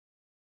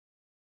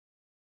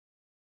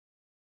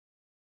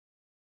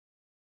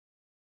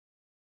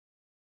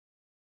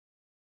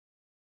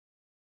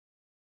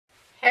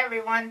Hey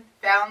everyone,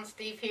 Val and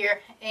Steve here,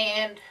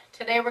 and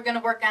today we're going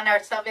to work on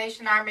our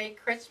Salvation Army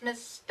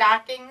Christmas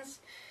stockings,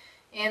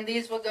 and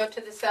these will go to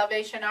the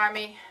Salvation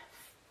Army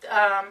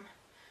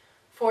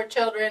for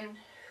children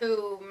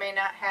who may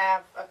not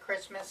have a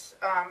Christmas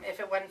if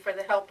it wasn't for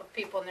the help of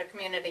people in their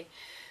community.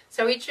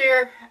 So each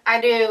year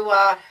I do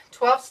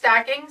 12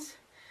 stockings,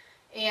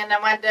 and I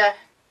wanted to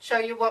show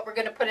you what we're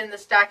going to put in the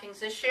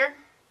stockings this year.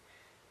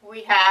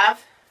 We have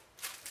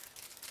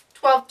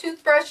 12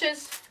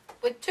 toothbrushes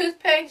with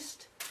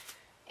toothpaste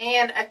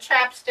and a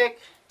chapstick,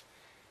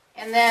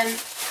 and then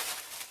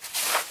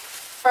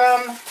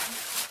from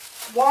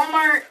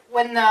Walmart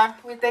when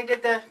they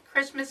did the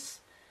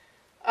Christmas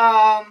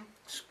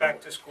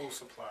back to school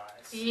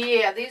supplies.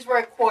 Yeah, these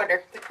were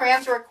 $1. The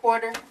crayons were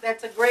 $1.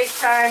 That's a great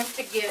time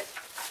to get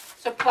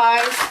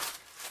supplies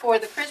for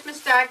the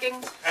Christmas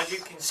stockings. As you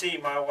can see,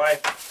 my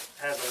wife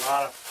has a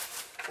lot of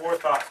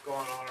forethought going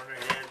on in her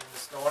head, and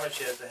it's no wonder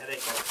she has a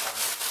headache all the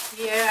time.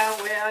 Yeah,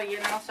 well, you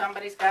know,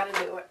 somebody's got to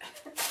do it.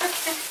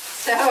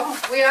 So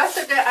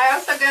I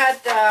also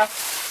got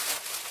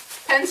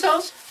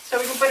pencils, so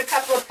we can put a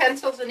couple of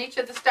pencils in each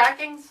of the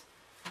stockings.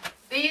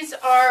 These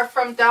are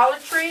from Dollar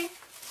Tree,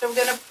 so we're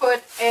going to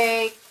put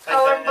a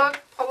coloring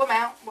book. Pull them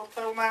out. We'll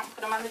pull them out and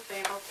put them on the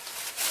table.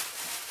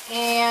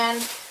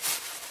 And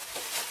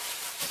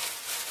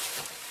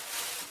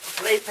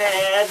play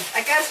pad.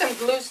 I got some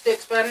glue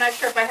sticks, but I'm not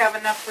sure if I have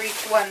enough for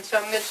each one, so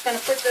I'm just going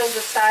to put those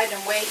aside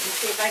and wait and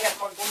see if I got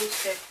more glue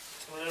sticks.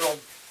 Little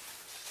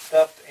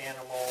stuffed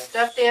animals.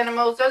 Stuffed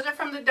animals. Those are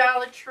from the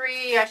Dollar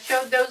Tree. I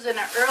showed those in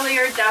an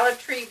earlier Dollar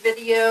Tree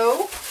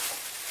video.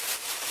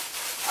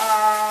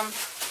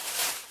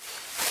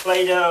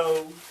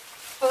 Play-Doh.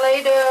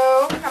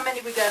 Play-Doh. How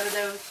many we got of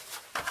those?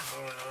 I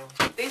don't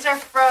know. These are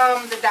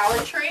from the Dollar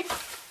Tree.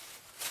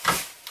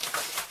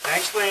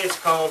 Actually, it's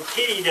called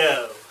Kitty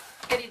Dough.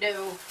 Kitty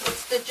Dough.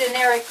 It's the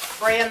generic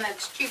brand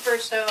that's cheaper,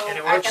 so and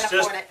it I works can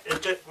afford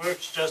it. It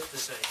works just the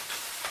same.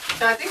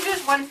 So I think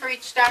there's one for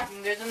each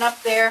stocking. There's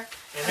enough there.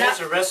 And there's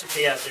a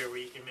recipe out there where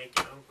you can make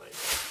your own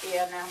Play-Doh.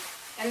 Yeah, no.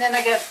 And then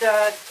I got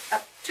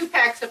 2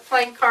 packs of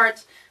playing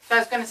cards. So I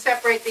was going to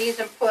separate these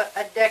and put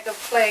a deck of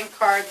playing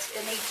cards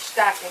in each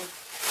stocking.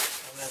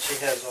 And then she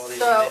has all these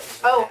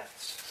mittens and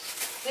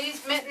hats.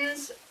 These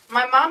mittens,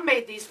 my mom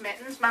made these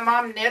mittens. My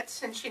mom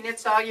knits, and she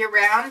knits all year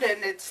round,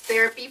 and it's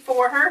therapy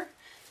for her.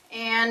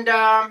 And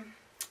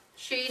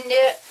she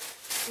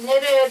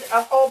knitted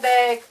a whole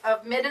bag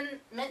of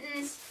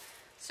mittens.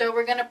 So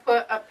we're going to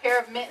put a pair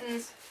of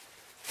mittens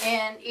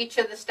in each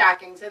of the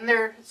stockings. And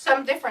there are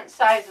some different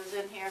sizes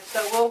in here,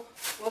 so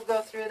we'll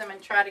go through them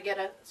and try to get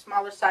a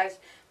smaller size.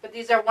 But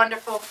these are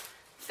wonderful,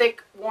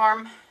 thick,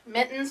 warm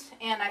mittens,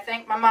 and I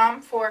thank my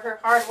mom for her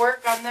hard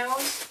work on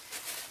those.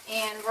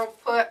 And we'll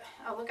put,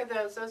 oh, look at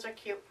those. Those are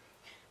cute.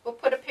 We'll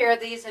put a pair of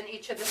these in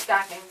each of the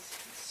stockings.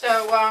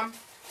 So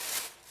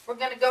we're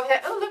going to go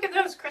ahead. Oh, look at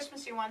those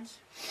Christmassy ones.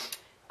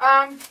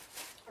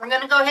 We're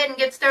going to go ahead and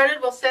get started.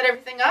 We'll set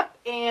everything up,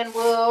 and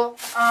we'll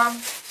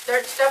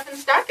start stuffing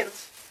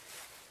stockings.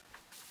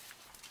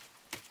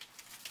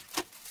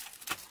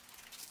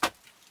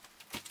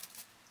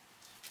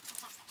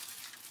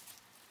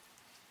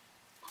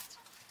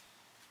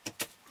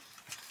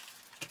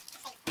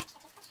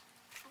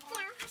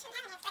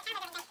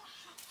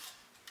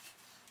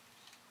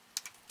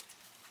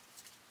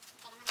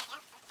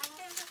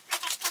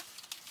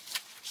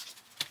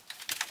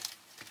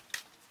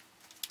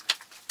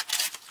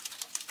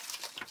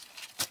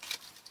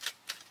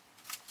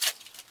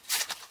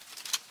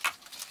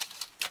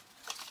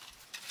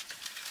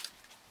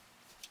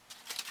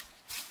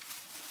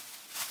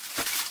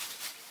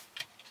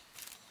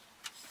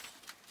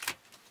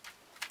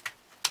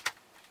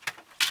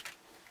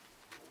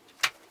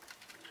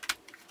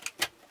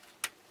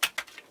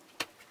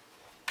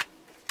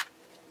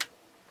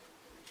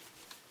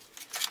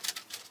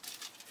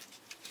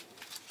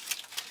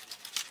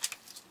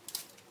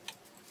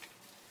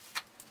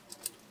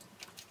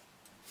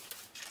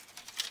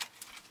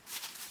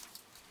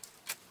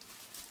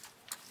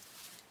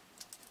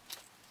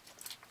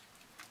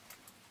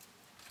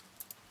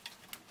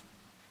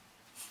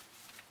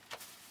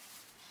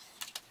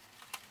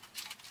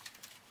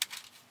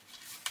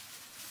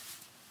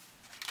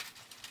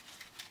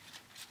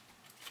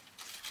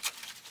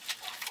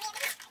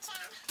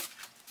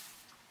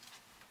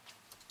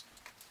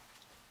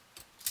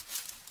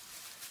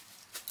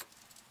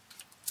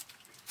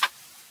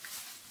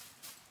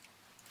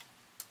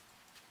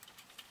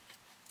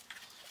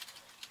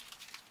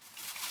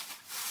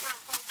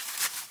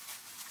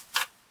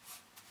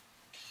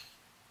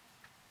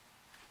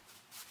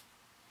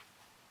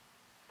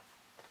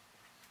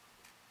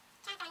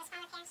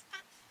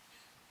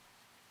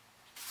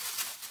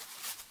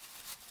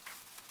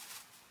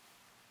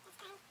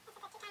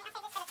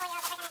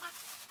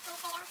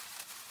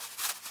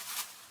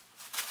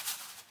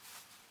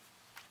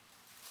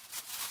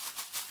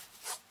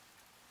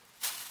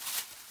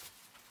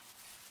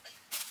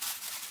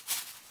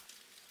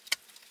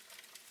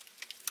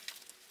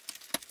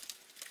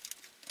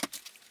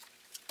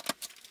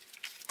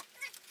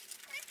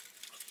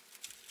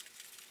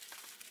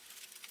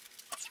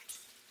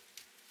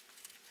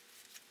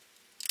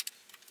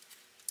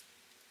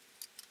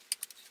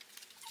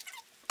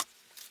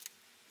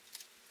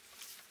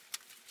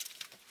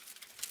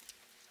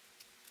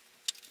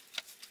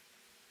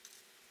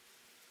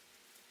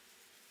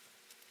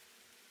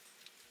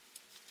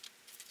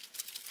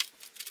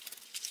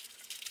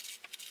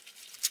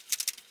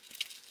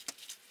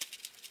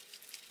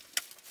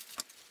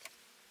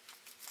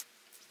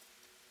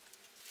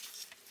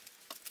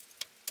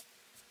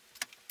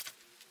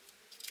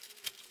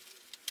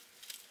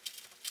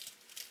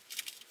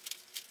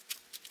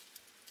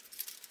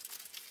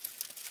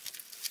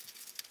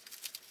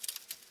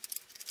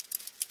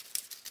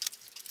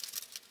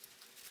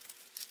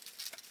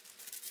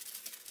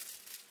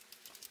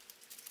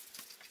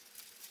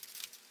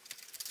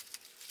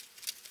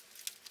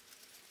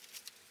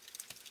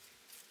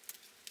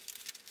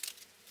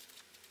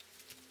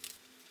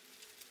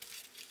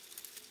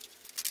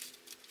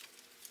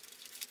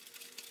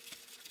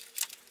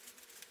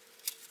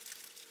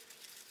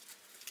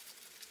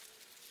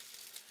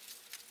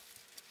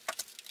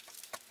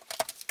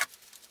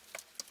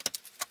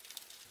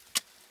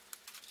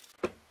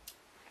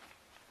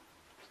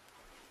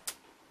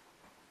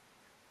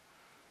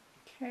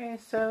 Okay,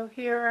 so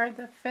here are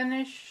the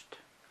finished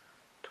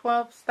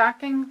 12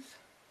 stockings.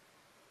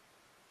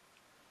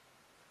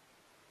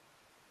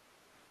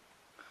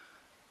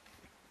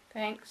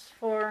 Thanks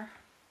for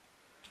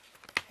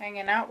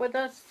hanging out with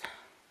us.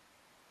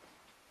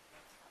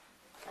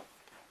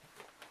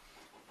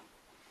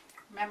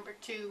 Remember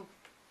to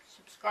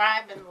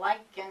subscribe and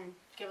like and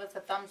give us a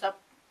thumbs up,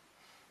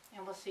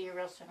 and we'll see you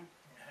real soon.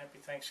 Happy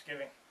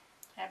Thanksgiving.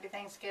 Happy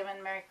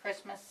Thanksgiving, Merry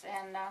Christmas,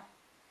 and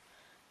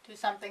do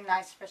something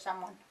nice for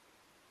someone.